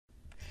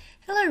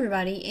Hello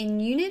everybody, in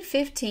Unit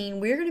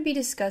 15 we're going to be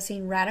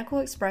discussing radical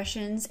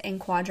expressions and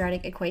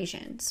quadratic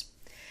equations.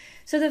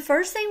 So the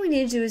first thing we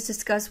need to do is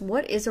discuss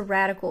what is a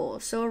radical.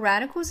 So a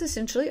radical is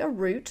essentially a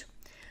root.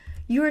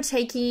 You are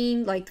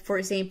taking, like for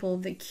example,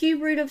 the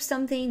cube root of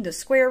something, the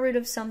square root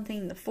of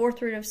something, the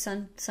fourth root of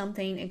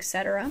something,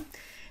 etc.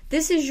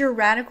 This is your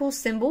radical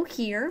symbol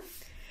here.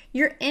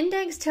 Your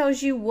index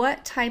tells you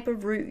what type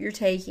of root you're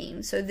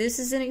taking. So this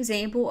is an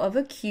example of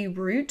a cube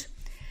root.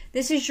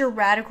 This is your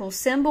radical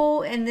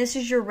symbol, and this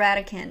is your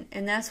radicand,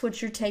 and that's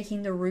what you're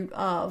taking the root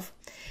of.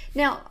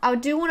 Now, I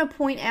do want to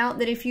point out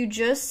that if you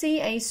just see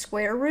a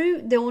square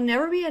root, there will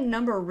never be a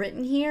number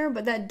written here,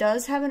 but that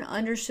does have an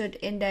understood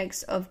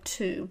index of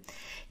 2.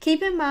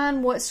 Keep in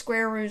mind what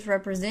square roots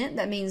represent.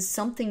 That means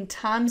something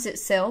times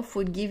itself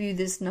would give you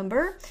this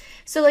number.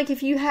 So like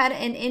if you had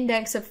an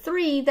index of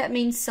 3, that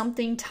means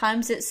something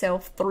times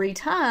itself 3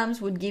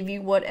 times would give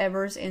you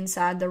whatever's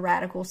inside the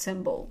radical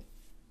symbol.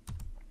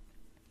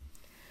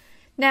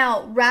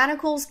 Now,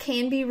 radicals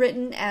can be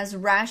written as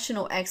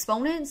rational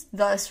exponents,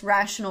 thus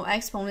rational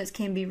exponents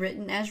can be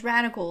written as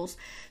radicals.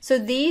 So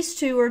these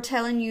two are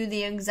telling you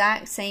the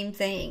exact same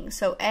thing.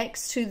 So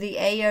x to the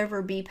a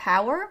over b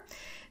power,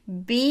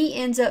 b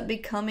ends up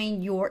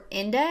becoming your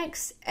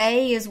index,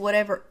 a is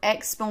whatever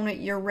exponent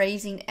you're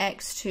raising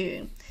x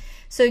to.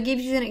 So it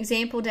gives you an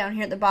example down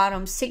here at the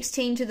bottom.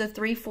 16 to the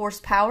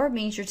 3/4 power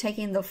means you're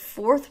taking the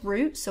fourth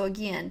root. So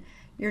again,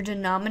 your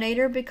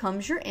denominator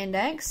becomes your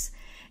index.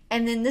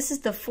 And then this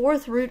is the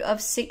fourth root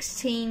of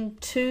 16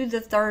 to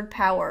the 3rd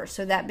power.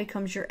 So that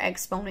becomes your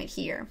exponent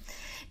here.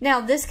 Now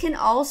this can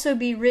also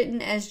be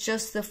written as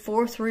just the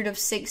fourth root of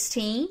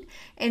 16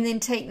 and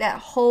then take that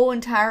whole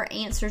entire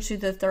answer to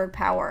the 3rd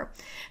power.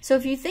 So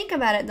if you think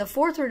about it, the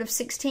fourth root of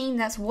 16,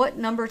 that's what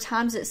number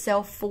times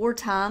itself 4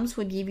 times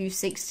would give you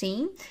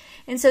 16.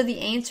 And so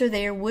the answer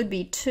there would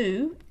be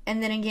 2.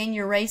 And then again,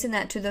 you're raising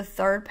that to the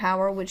 3rd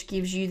power, which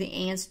gives you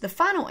the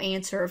final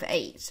answer of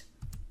 8.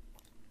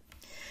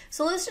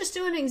 So let's just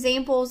do an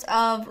examples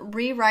of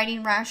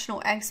rewriting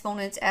rational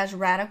exponents as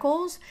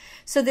radicals.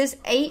 So this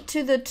 8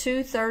 to the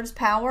 2/3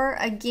 power,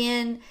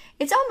 again,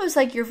 it's almost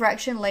like your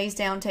fraction lays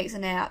down, takes a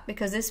nap,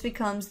 because this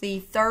becomes the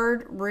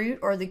third root,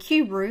 or the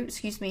cube root,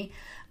 excuse me,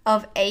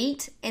 of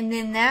 8, and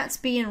then that's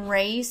being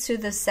raised to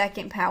the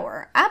 2nd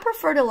power. I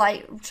prefer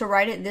to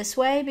write it this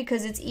way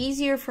because it's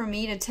easier for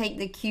me to take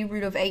the cube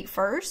root of 8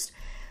 first.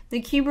 The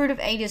cube root of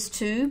 8 is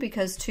 2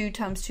 because 2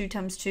 times 2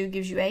 times 2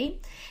 gives you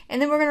 8.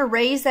 And then we're going to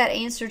raise that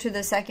answer to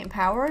the 2nd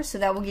power, so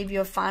that will give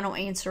you a final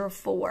answer of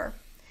 4.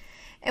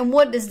 And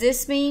what does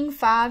this mean?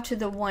 5 to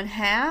the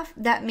 1/2.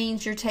 That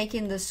means you're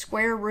taking the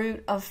square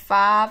root of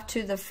 5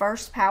 to the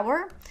 1st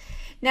power.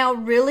 Now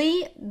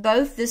really,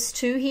 both this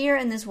 2 here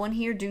and this 1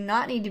 here do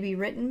not need to be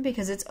written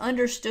because it's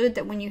understood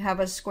that when you have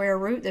a square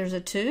root, there's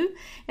a 2.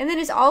 And then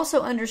it's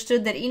also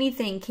understood that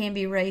anything can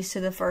be raised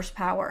to the 1st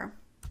power.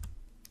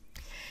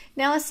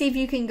 Now let's see if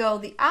you can go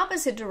the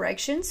opposite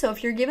direction. So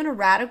if you're given a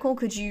radical,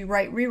 could you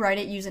rewrite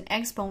it using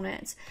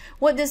exponents?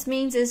 What this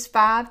means is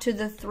 5 to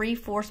the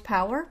 3/4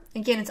 power.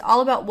 Again, it's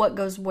all about what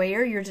goes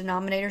where. Your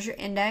denominator is your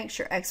index,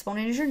 your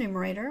exponent is your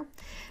numerator.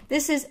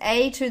 This is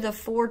a to the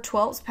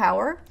 4/12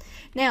 power.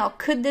 Now,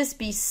 could this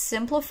be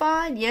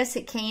simplified? Yes,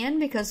 it can,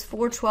 because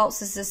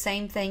 4/12 is the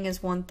same thing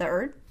as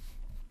 1/3.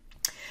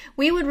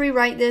 We would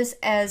rewrite this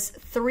as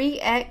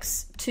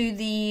 3x to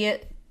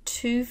the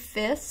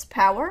 2/5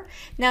 power.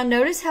 Now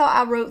notice how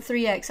I wrote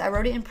 3x. I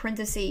wrote it in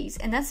parentheses,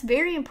 and that's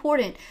very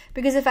important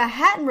because if I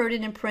hadn't wrote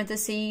it in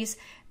parentheses,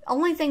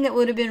 only thing that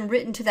would have been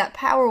written to that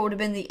power would have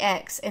been the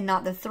x and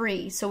not the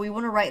 3. So we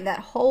want to write that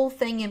whole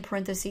thing in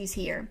parentheses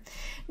here.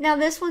 Now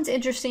this one's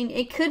interesting.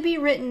 It could be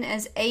written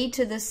as a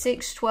to the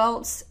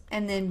 6/12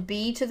 and then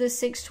b to the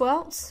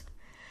 6/12.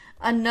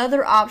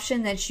 Another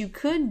option that you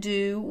could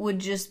do would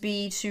just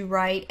be to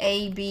write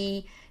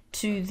ab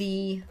to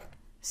the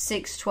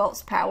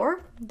 6/12 power.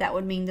 That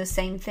would mean the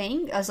same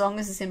thing as long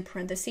as it's in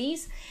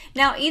parentheses.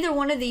 Now either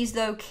one of these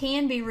though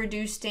can be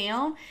reduced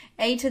down.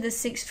 A to the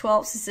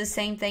 6/12 is the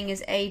same thing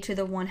as a to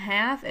the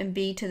 1/2, and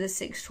b to the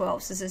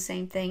 6/12 is the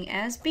same thing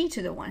as b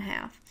to the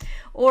 1/2.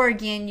 Or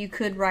again, you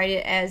could write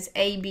it as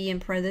ab in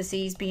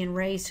parentheses being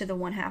raised to the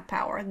 1/2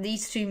 power.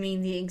 These two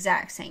mean the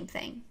exact same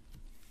thing.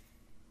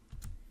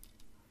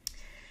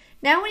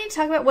 Now we need to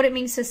talk about what it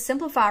means to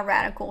simplify a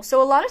radical.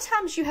 So a lot of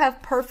times you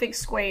have perfect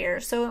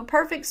squares. So a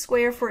perfect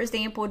square, for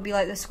example, would be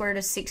like the square root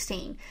of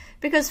 16,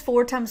 because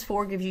 4 times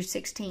 4 gives you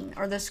 16,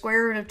 or the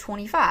square root of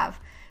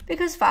 25,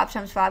 because 5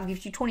 times 5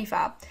 gives you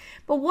 25.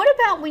 But what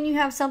about when you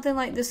have something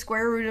like the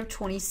square root of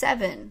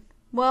 27?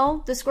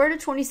 Well, the square root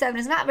of 27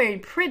 is not very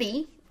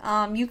pretty.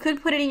 You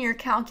could put it in your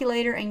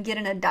calculator and get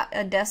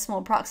a decimal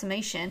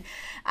approximation.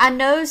 I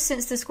know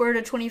since the square root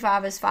of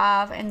 25 is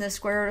 5 and the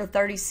square root of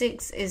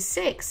 36 is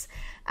 6,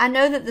 I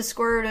know that the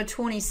square root of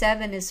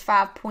 27 is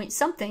 5 point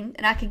something,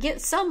 and I could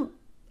get some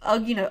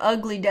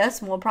ugly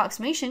decimal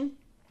approximation.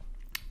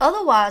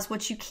 Otherwise,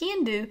 what you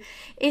can do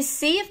is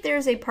see if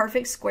there's a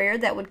perfect square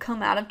that would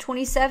come out of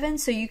 27,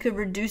 so you could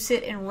reduce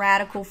it in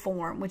radical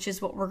form, which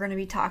is what we're going to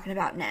be talking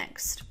about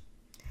next.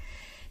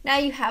 Now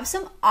you have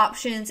some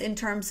options in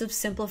terms of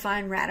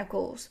simplifying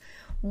radicals.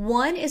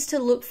 One is to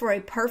look for a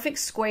perfect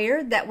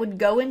square that would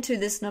go into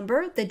this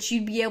number that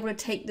you'd be able to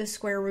take the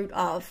square root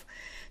of.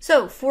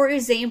 So, for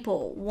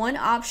example, one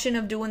option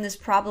of doing this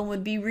problem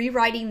would be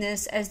rewriting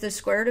this as the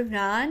square root of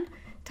 9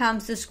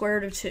 times the square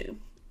root of 2.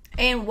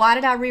 And why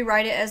did I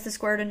rewrite it as the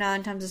square root of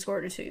 9 times the square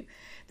root of 2?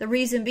 The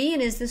reason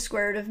being is the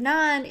square root of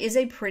 9 is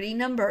a pretty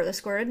number. The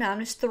square root of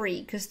 9 is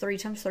 3 because 3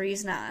 times 3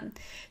 is 9.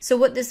 So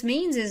what this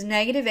means is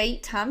negative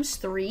 8 times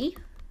 3.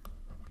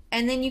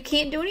 And then you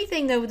can't do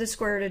anything though with the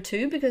square root of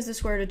 2 because the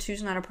square root of 2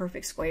 is not a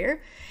perfect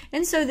square.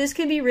 And so this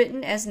can be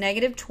written as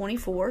negative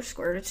 24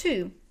 square root of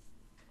 2.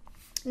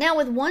 Now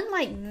with one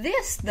like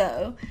this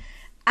though,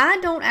 I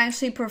don't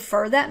actually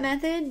prefer that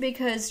method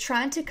because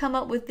trying to come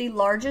up with the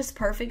largest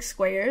perfect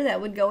square that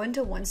would go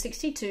into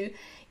 162,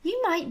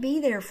 you might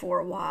be there for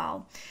a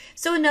while.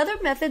 So another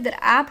method that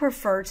I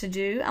prefer to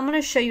do, I'm going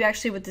to show you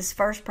actually with this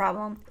first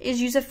problem,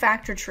 is use a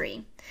factor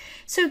tree.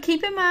 So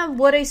keep in mind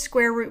what a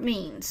square root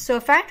means. So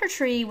a factor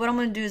tree, what I'm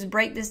going to do is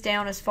break this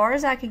down as far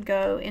as I can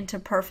go into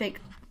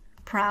perfect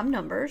prime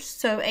numbers.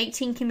 So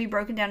 18 can be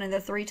broken down into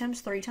 3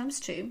 times 3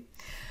 times 2.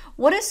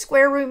 What a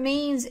square root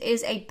means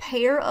is a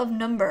pair of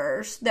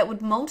numbers that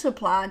would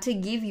multiply to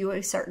give you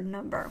a certain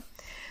number.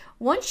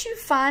 Once you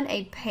find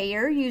a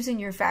pair using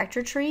your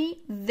factor tree,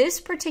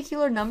 this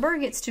particular number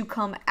gets to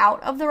come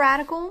out of the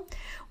radical.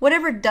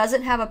 Whatever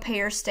doesn't have a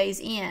pair stays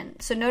in.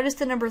 So notice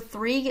the number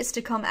 3 gets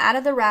to come out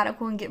of the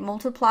radical and get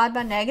multiplied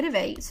by negative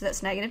 8, so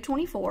that's negative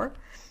 24.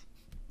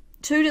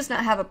 2 does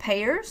not have a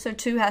pair, so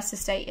 2 has to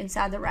stay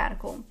inside the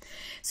radical.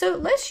 So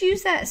let's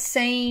use that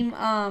same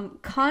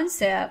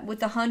concept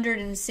with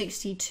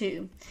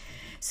 162.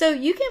 So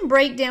you can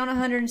break down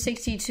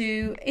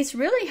 162. It's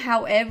really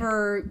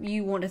however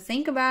you want to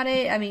think about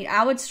it. I mean,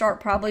 I would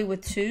start probably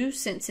with 2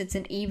 since it's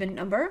an even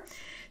number.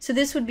 So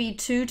this would be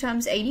 2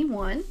 times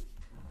 81.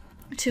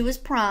 2 is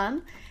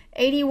prime.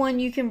 81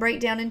 you can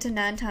break down into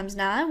 9 times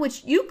 9,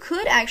 which you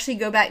could actually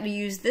go back to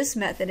use this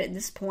method at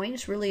this point.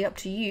 It's really up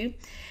to you.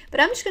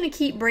 But I'm just going to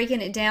keep breaking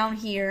it down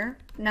here.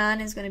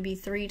 9 is going to be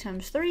 3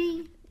 times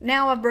 3.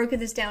 Now I've broken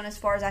this down as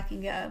far as I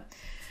can go.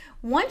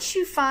 Once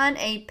you find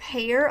a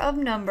pair of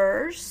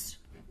numbers,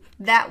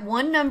 that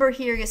one number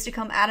here gets to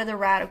come out of the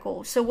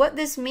radical. So what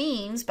this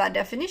means, by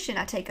definition,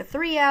 I take a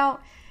 3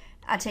 out,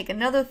 I take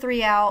another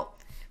 3 out,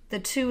 the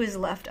 2 is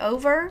left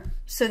over.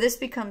 So this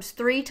becomes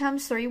 3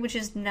 times 3, which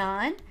is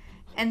 9,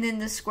 and then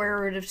the square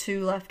root of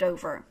 2 left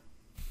over.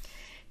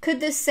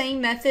 Could this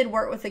same method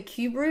work with a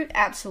cube root?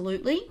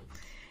 Absolutely.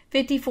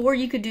 54,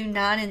 you could do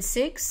 9 and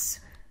 6.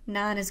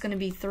 9 is going to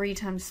be 3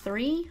 times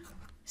 3.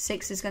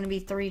 6 is going to be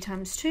 3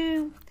 times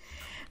 2.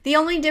 The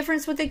only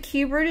difference with the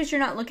cube root is you're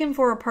not looking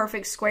for a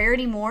perfect square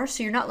anymore,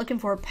 so you're not looking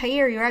for a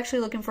pair, you're actually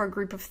looking for a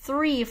group of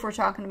 3 if we're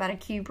talking about a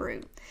cube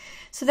root.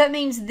 So that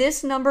means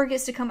this number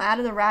gets to come out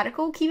of the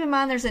radical. Keep in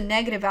mind there's a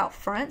negative out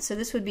front, so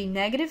this would be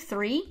negative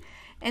 3,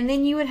 and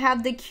then you would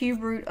have the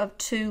cube root of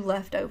 2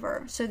 left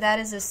over. So that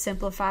is a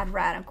simplified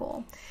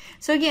radical.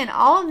 So again,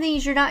 all of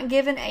these, you're not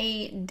given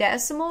a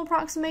decimal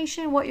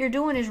approximation. What you're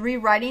doing is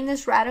rewriting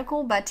this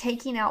radical by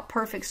taking out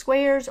perfect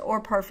squares or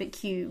perfect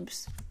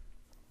cubes.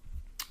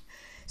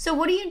 So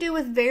what do you do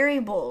with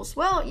variables?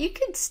 Well, you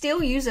could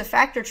still use a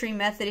factor tree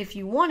method if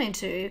you wanted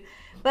to,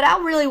 but I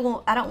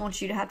don't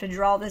want you to have to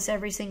draw this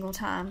every single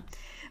time.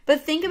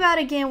 But think about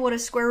again what a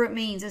square root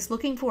means. It's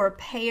looking for a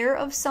pair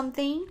of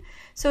something.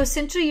 So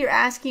essentially you're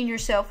asking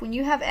yourself, when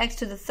you have x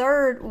to the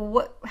third,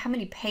 well, how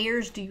many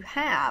pairs do you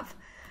have?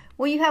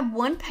 Well, you have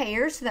one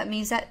pair, so that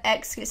means that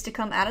x gets to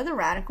come out of the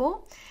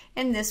radical,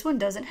 and this one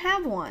doesn't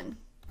have one.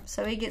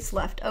 So it gets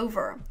left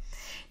over.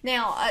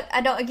 Now,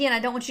 I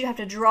don't want you to have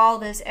to draw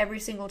this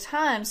every single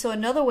time. So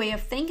another way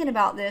of thinking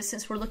about this,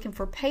 since we're looking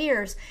for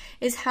pairs,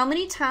 is how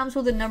many times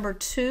will the number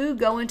 2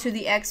 go into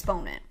the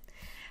exponent?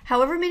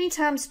 However many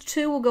times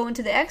 2 will go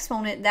into the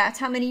exponent, that's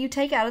how many you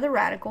take out of the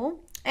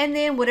radical. And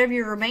then whatever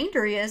your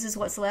remainder is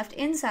what's left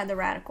inside the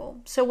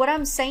radical. So what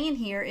I'm saying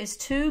here is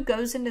 2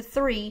 goes into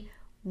 3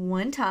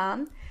 one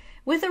time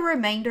with a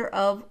remainder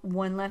of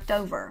 1 left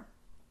over.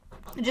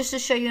 Just to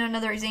show you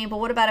another example,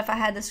 what about if I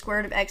had the square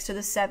root of x to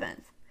the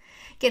 7th?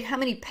 Again, how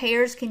many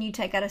pairs can you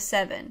take out of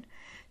 7?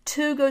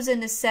 2 goes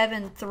into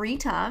 7 3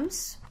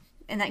 times,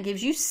 and that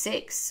gives you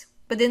 6.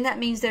 But then that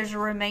means there's a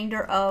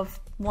remainder of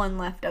 1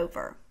 left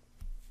over.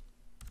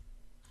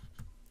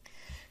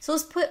 So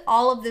let's put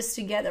all of this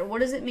together. What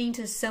does it mean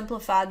to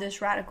simplify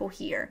this radical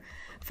here?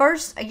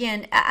 First,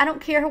 again, I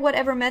don't care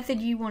whatever method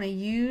you want to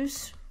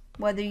use,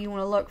 whether you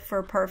want to look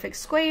for perfect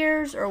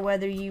squares or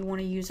whether you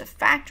want to use a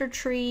factor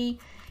tree.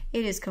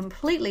 It is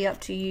completely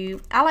up to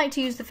you. I like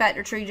to use the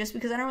factor tree just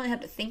because I don't really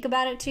have to think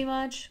about it too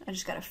much. I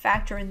just got to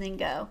factor and then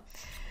go.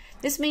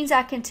 This means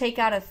I can take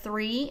out a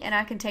 3 and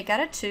I can take out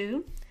a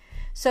 2.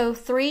 So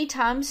 3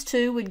 times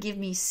 2 would give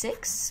me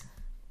 6.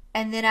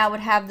 And then I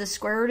would have the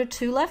square root of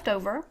 2 left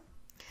over.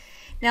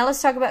 Now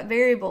let's talk about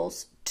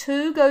variables.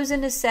 2 goes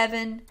into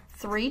 7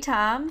 3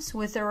 times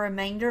with a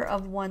remainder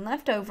of 1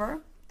 left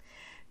over.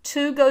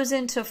 2 goes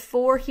into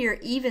 4 here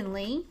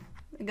evenly.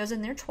 It goes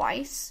in there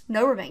twice.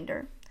 No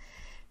remainder.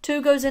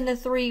 2 goes into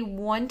 3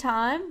 one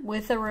time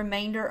with a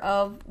remainder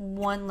of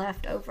 1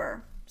 left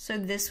over. So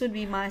this would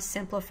be my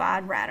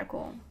simplified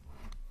radical.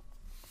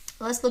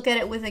 Let's look at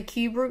it with a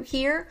cube root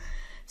here.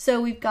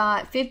 So we've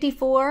got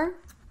 54.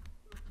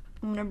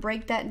 I'm going to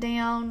break that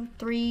down.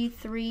 3,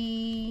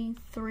 3,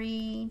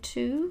 3,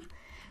 2.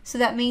 So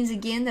that means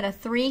again that a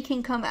 3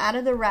 can come out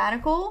of the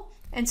radical.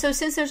 And so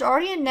since there's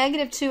already a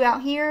negative 2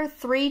 out here,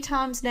 3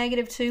 times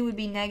negative 2 would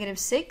be negative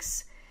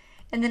 6.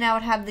 And then I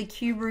would have the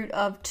cube root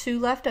of 2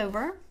 left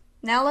over.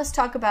 Now let's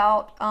talk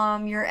about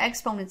your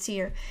exponents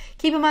here.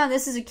 Keep in mind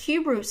this is a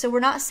cube root, so we're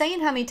not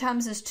saying how many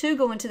times does 2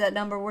 go into that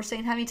number. We're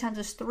saying how many times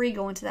does 3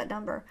 go into that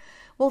number.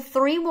 Well,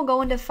 3 will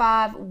go into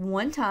 5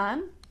 one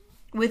time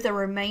with a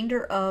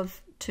remainder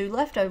of 2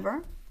 left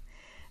over.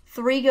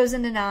 3 goes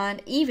into 9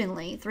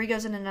 evenly. 3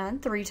 goes into 9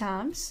 3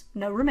 times,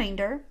 no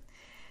remainder.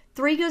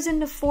 3 goes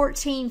into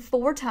 14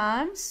 4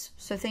 times,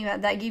 so think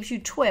about that, gives you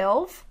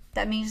 12.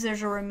 That means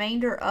there's a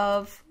remainder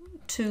of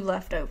 2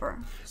 left over.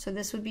 So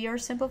this would be our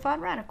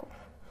simplified radical.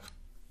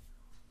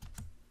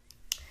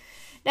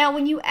 Now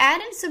when you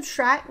add and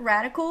subtract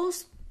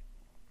radicals,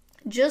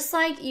 just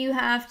like you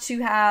have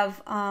to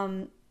have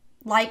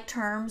like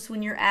terms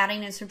when you're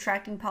adding and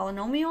subtracting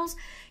polynomials,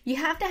 you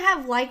have to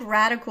have like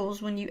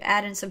radicals when you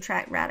add and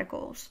subtract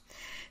radicals.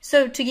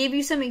 So to give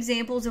you some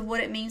examples of what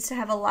it means to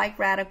have a like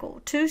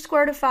radical, 2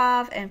 square root of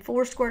 5 and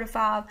 4 square root of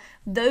 5,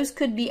 those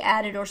could be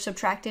added or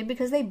subtracted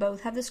because they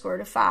both have the square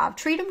root of 5.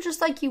 Treat them just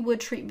like you would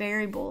treat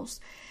variables.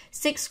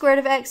 6 square root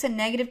of x and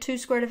negative 2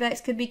 square root of x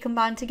could be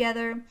combined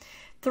together.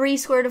 3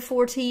 square root of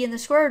 4t and the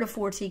square root of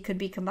 4t could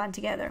be combined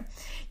together.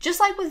 Just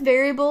like with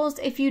variables,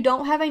 if you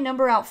don't have a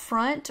number out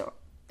front,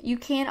 you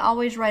can't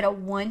always write a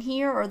 1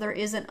 here, or there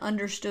is an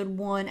understood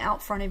 1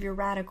 out front of your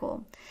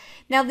radical.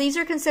 Now these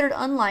are considered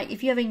unlike.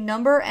 If you have a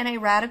number and a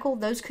radical,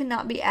 those could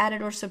not be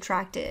added or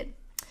subtracted.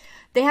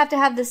 They have to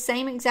have the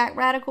same exact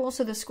radical,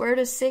 so the square root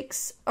of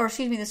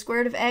the square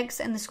root of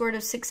x and the square root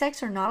of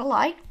 6x are not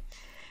alike.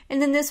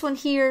 And then this one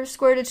here,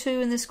 square root of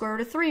 2 and the square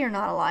root of 3 are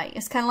not alike.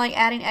 It's kind of like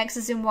adding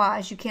x's and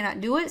y's. You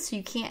cannot do it, so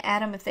you can't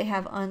add them if they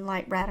have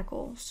unlike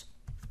radicals.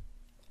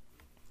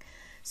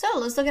 So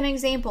let's look at an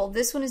example.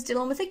 This one is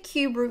dealing with a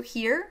cube root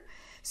here.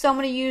 So I'm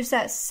going to use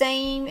that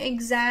same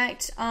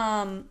exact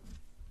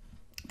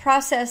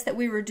process that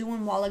we were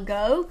doing a while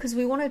ago, because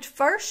we want to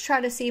first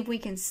try to see if we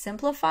can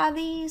simplify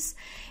these.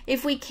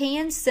 If we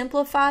can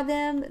simplify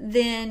them,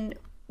 then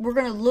we're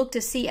going to look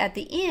to see at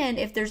the end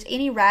if there's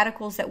any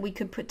radicals that we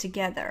could put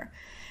together.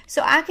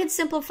 So I could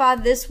simplify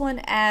this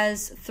one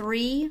as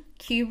 3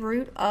 cube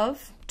root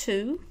of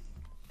 2.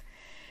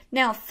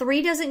 Now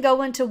 3 doesn't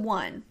go into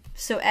 1.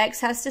 So x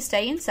has to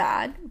stay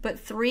inside, but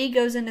 3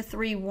 goes into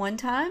 3 one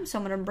time, so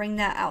I'm going to bring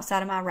that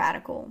outside of my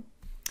radical.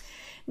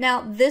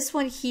 Now this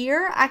one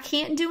here, I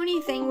can't do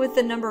anything with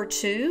the number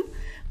 2,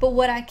 but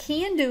what I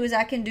can do is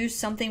I can do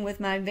something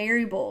with my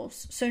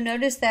variables. So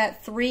notice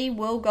that 3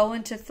 will go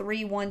into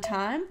 3 one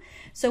time.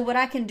 So what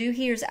I can do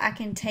here is I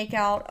can take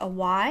out a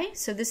y,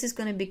 so this is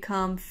going to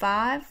become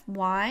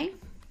 5y.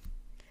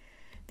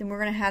 Then we're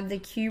going to have the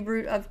cube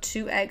root of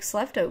 2x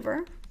left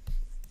over.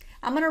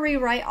 I'm going to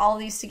rewrite all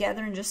these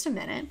together in just a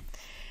minute.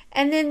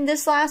 And then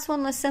this last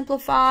one, let's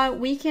simplify.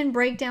 We can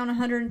break down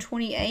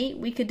 128.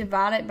 We could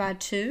divide it by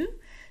 2.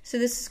 So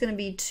this is going to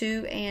be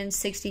 2 and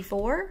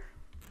 64.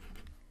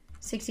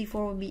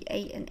 64 would be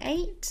 8 and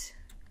 8.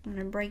 I'm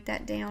going to break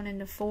that down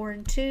into 4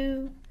 and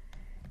 2.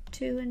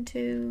 2 and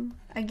 2.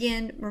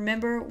 Again,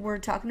 remember, we're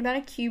talking about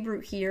a cube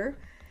root here.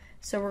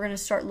 So we're going to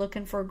start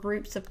looking for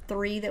groups of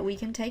 3 that we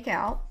can take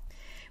out.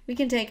 We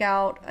can take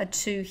out a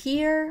 2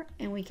 here,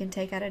 and we can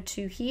take out a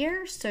 2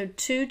 here. So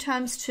 2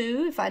 times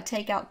 2, if I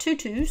take out 2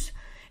 2's,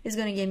 is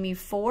going to give me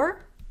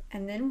 4,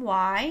 and then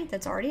y,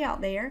 that's already out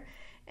there,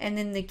 and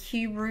then the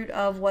cube root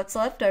of what's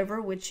left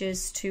over, which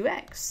is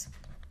 2x.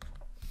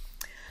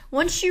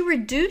 Once you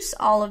reduce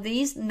all of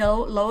these,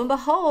 lo and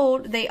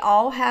behold, they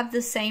all have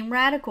the same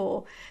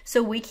radical.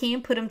 So we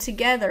can put them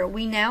together.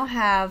 We now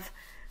have,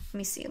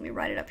 let me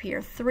write it up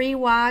here.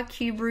 3y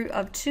cube root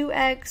of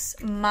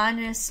 2x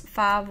minus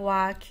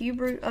 5y cube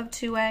root of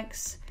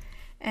 2x,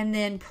 and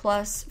then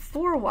plus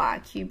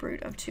 4y cube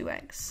root of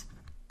 2x.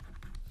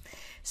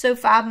 So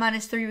 5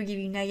 minus 3 would give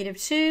you negative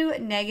 2.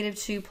 Negative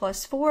 2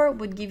 plus 4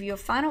 would give you a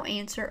final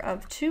answer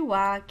of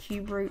 2y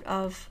cube root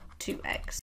of 2x.